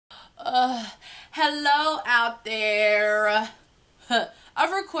Hello out there.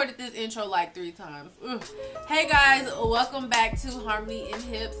 I've recorded this intro like 3 times. Ugh. Hey guys, welcome back to Harmony and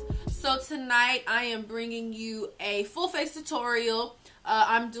Hips. So tonight I am bringing you a full face tutorial.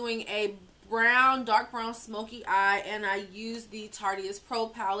 I'm doing a dark brown smoky eye, and I used the Tarteist Pro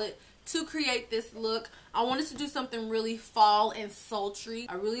palette to create this look. I wanted to do something really fall and sultry.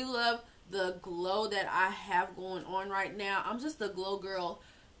 I really love the glow that I have going on right now. I'm just a glow girl,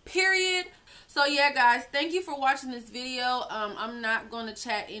 period. So yeah guys, thank you for watching this video. I'm not going to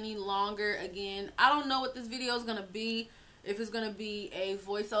chat any longer. Again, I don't know what this video is going to be, if it's going to be a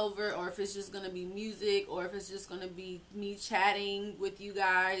voiceover or if it's just going to be music or if it's just going to be me chatting with you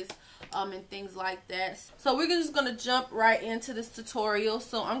guys and things like that. So we're just going to jump right into this tutorial.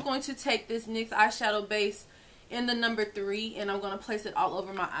 So I'm going to take this NYX eyeshadow base in the number 3 and I'm going to place it all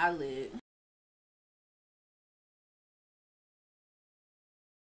over my eyelid.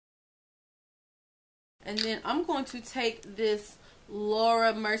 And then I'm going to take this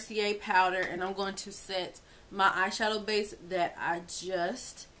Laura Mercier powder and I'm going to set my eyeshadow base that I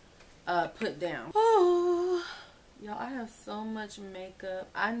just put down. Oh, y'all, I have so much makeup.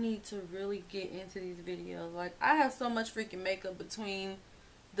 I need to really get into these videos. Like, I have so much freaking makeup between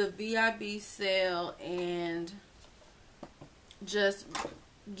the VIB sale and just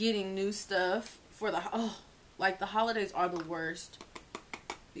getting new stuff for the, like the holidays are the worst.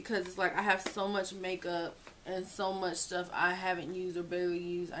 Because it's like I have so much makeup and so much stuff I haven't used or barely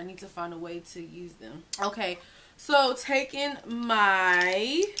used. I need to find a way to use them. Okay, so taking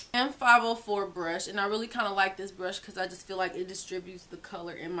my M504 brush, and I really kind of like this brush because I just feel like it distributes the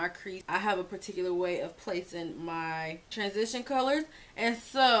color in my crease. I have a particular way of placing my transition colors, and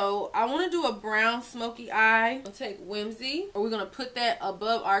so I want to do a brown smoky eye. I'll take Whimsy, and we're going to put that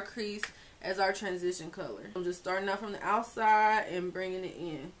above our crease as our transition color. I'm just starting out from the outside and bringing it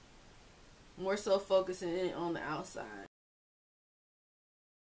in. More so focusing in on the outside.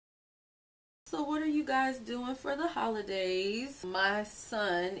 So what are you guys doing for the holidays? My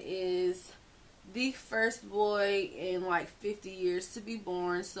son is the first boy in like 50 years to be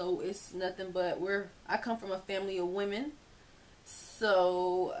born, so it's nothing but I come from a family of women.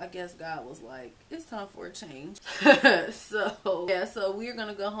 So I guess God was like, it's time for a change. So yeah, so we're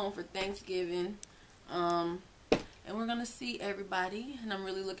gonna go home for Thanksgiving, and we're gonna see everybody, and I'm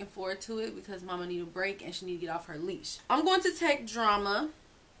really looking forward to it because Mama need a break and she need to get off her leash. I'm going to take Drama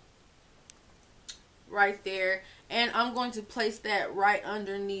right there, and I'm going to place that right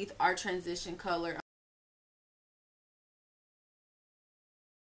underneath our transition color.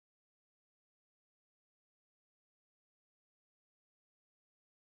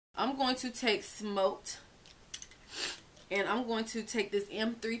 I'm going to take Smoked, and I'm going to take this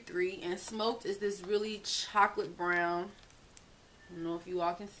M33, and Smoked is this really chocolate brown. I don't know if you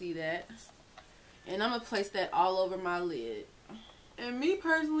all can see that. And I'm going to place that all over my lid. And me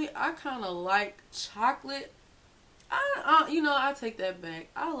personally, I kind of like chocolate. You know, I take that back.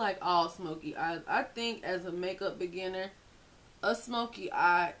 I like all smoky eyes. I think as a makeup beginner, a smoky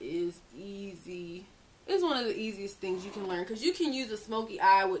eye is easy. It's one of the easiest things you can learn because you can use a smoky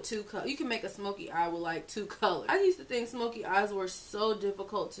eye with 2 colors. You can make a smoky eye with like 2 colors. I used to think smoky eyes were so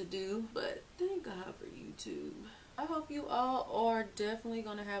difficult to do, but thank God for YouTube. I hope you all are definitely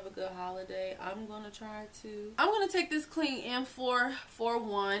going to have a good holiday. I'm going to try to. I'm going to take this clean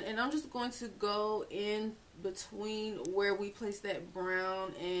M441 and I'm just going to go in between where we place that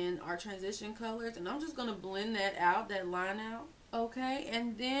brown and our transition colors, and I'm just going to blend that out, that line out. Okay,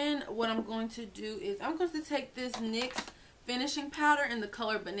 and then what I'm going to do is I'm going to take this NYX finishing powder in the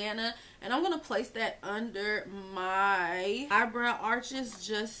color Banana, and I'm going to place that under my eyebrow arches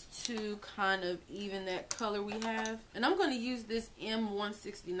just to kind of even that color we have. And I'm going to use this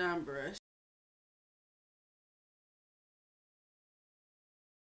M169 brush.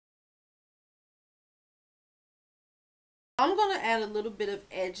 I'm going to add a little bit of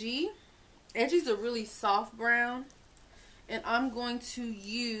Edgy. Edgy's a really soft brown. And I'm going to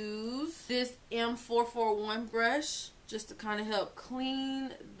use this M441 brush just to kind of help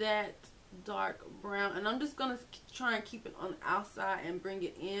clean that dark brown. And I'm just going to try and keep it on the outside and bring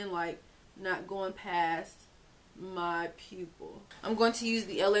it in, like not going past my pupil. I'm going to use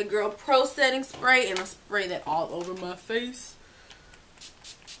the LA Girl Pro Setting Spray, and I'll spray that all over my face.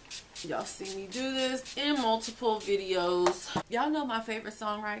 Y'all see me do this in multiple videos. Y'all know my favorite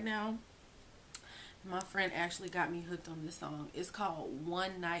song right now? My friend actually got me hooked on this song. It's called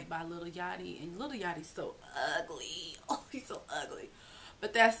One Night by Lil Yachty. And Lil Yachty's so ugly. Oh, he's so ugly.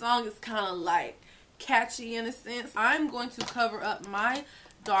 But that song is kind of like catchy in a sense. I'm going to cover up my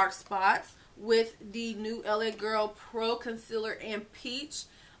dark spots with the new LA Girl Pro Concealer in Peach.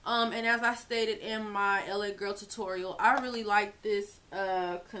 And as I stated in my LA Girl tutorial, I really like this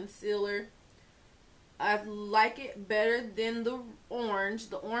concealer. I like it better than the orange.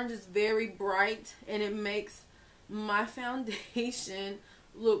 The orange is very bright and it makes my foundation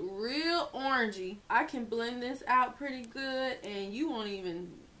look real orangey. I can blend this out pretty good and you won't even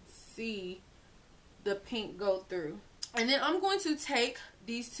see the pink go through. And then I'm going to take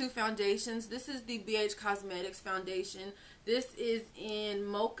these two foundations. This is the BH Cosmetics foundation. This is in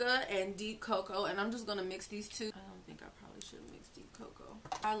Mocha and Deep Cocoa, and I'm just going to mix these two. I don't think I probably should have mixed Deep Cocoa.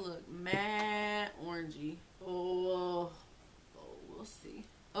 I look mad orangey. Oh, we'll see.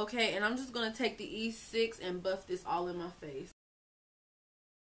 Okay, and I'm just going to take the E6 and buff this all in my face.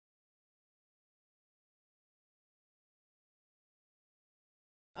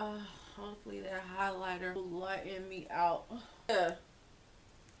 Hopefully that highlighter will lighten me out.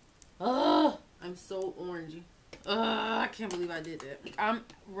 I'm so orangey. I can't believe I did that. I'm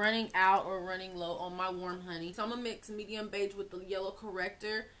running out or running low on my warm honey. So I'm going to mix medium beige with the yellow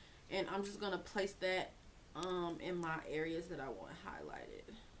corrector. And I'm just going to place that in my areas that I want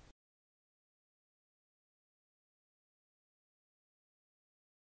highlighted.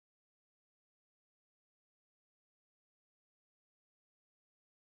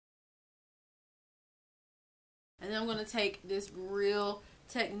 And then I'm going to take this Real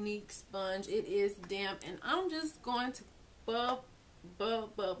Technique sponge. It is damp, and I'm just going to buff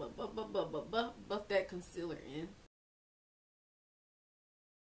that concealer in.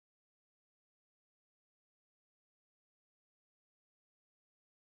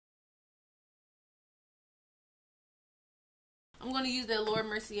 I'm going to use that Laura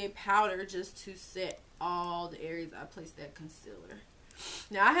Mercier powder just to set all the areas I placed that concealer.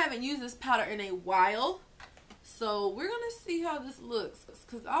 Now, I haven't used this powder in a while, so we're going to see how this looks.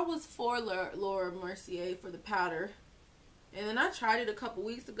 Because I was for Laura Mercier for the powder. And then I tried it a couple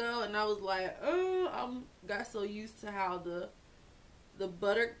weeks ago, and I was like, oh, I got so used to how the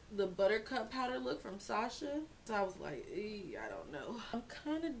buttercup powder looked from Sasha. So I was like, I don't know. I'm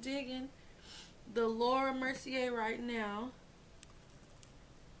kind of digging the Laura Mercier right now.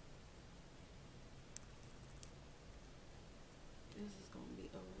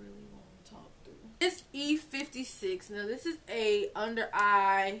 This E56. Now this is a under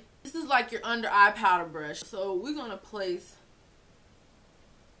eye. This is like your under eye powder brush. So we're gonna place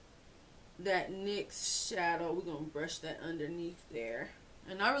that NYX shadow. We're gonna brush that underneath there.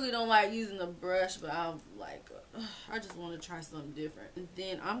 And I really don't like using the brush, but I'm like, I just want to try something different. And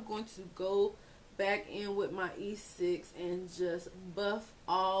then I'm going to go back in with my E6 and just buff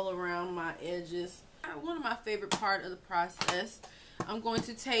all around my edges. One of my favorite part of the process. I'm going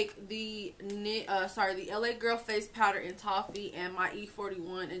to take the LA Girl face powder in Toffee and my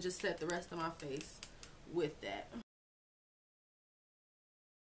E41 and just set the rest of my face with that.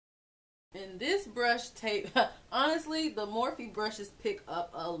 And this brush tape, honestly, the Morphe brushes pick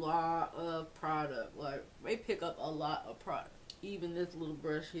up a lot of product. Like, they pick up a lot of product. Even this little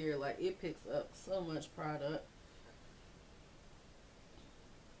brush here, like, it picks up so much product.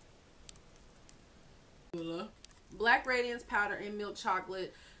 Black Radiance powder and Milk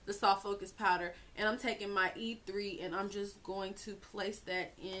Chocolate, the Soft Focus powder, and I'm taking my E3 and I'm just going to place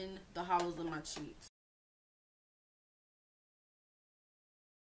that in the hollows of my cheeks.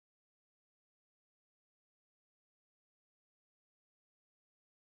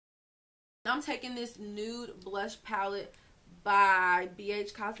 I'm taking this nude blush palette by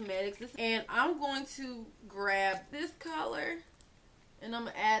BH Cosmetics, and I'm going to grab this color and I'm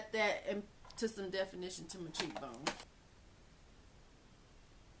going to add that to some definition to my cheekbones.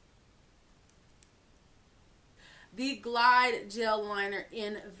 The Glide Gel Liner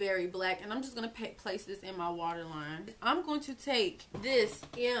in Very Black, and I'm just going to place this in my waterline. I'm going to take this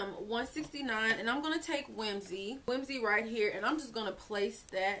M169 and I'm going to take Whimsy right here, and I'm just going to place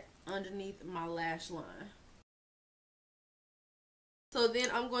that underneath my lash line. So then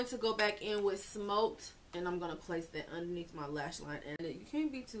I'm going to go back in with Smoked, and I'm going to place that underneath my lash line. And you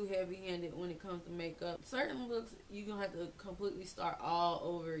can't be too heavy-handed when it comes to makeup. Certain looks, you're going to have to completely start all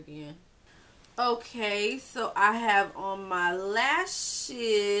over again. Okay, so I have on my lashes.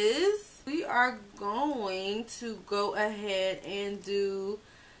 We are going to go ahead and do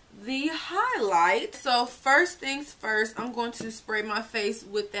the highlight. So first things first, I'm going to spray my face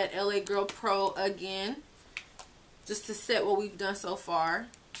with that LA Girl Pro again, just to set what we've done so far.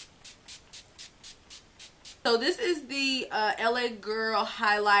 So this is the LA Girl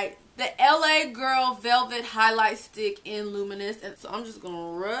highlight, the LA Girl Velvet Highlight Stick in Luminous. And so I'm just going to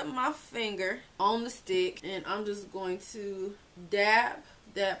rub my finger on the stick, and I'm just going to dab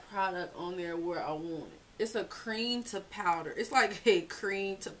that product on there where I want it. It's a cream to powder. It's like a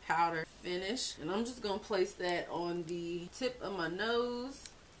cream to powder finish. And I'm just going to place that on the tip of my nose.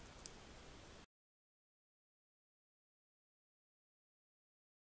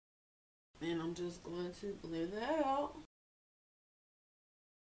 And I'm just going to blend that out.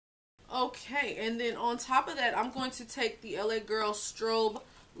 Okay, and then on top of that, I'm going to take the LA Girl Strobe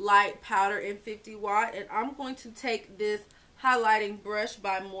Light Powder in 50 Watt. And I'm going to take this highlighting brush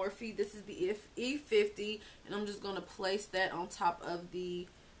by Morphe. This is the E50, and I'm just going to place that on top of the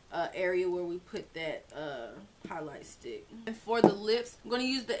area where we put that highlight stick. And for the lips, I'm going to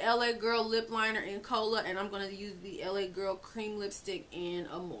use the LA Girl Lip Liner in Cola, and I'm going to use the LA Girl Cream Lipstick in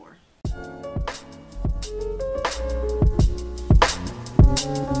Amore.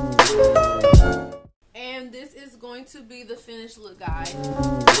 And this is going to be the finished look, guys.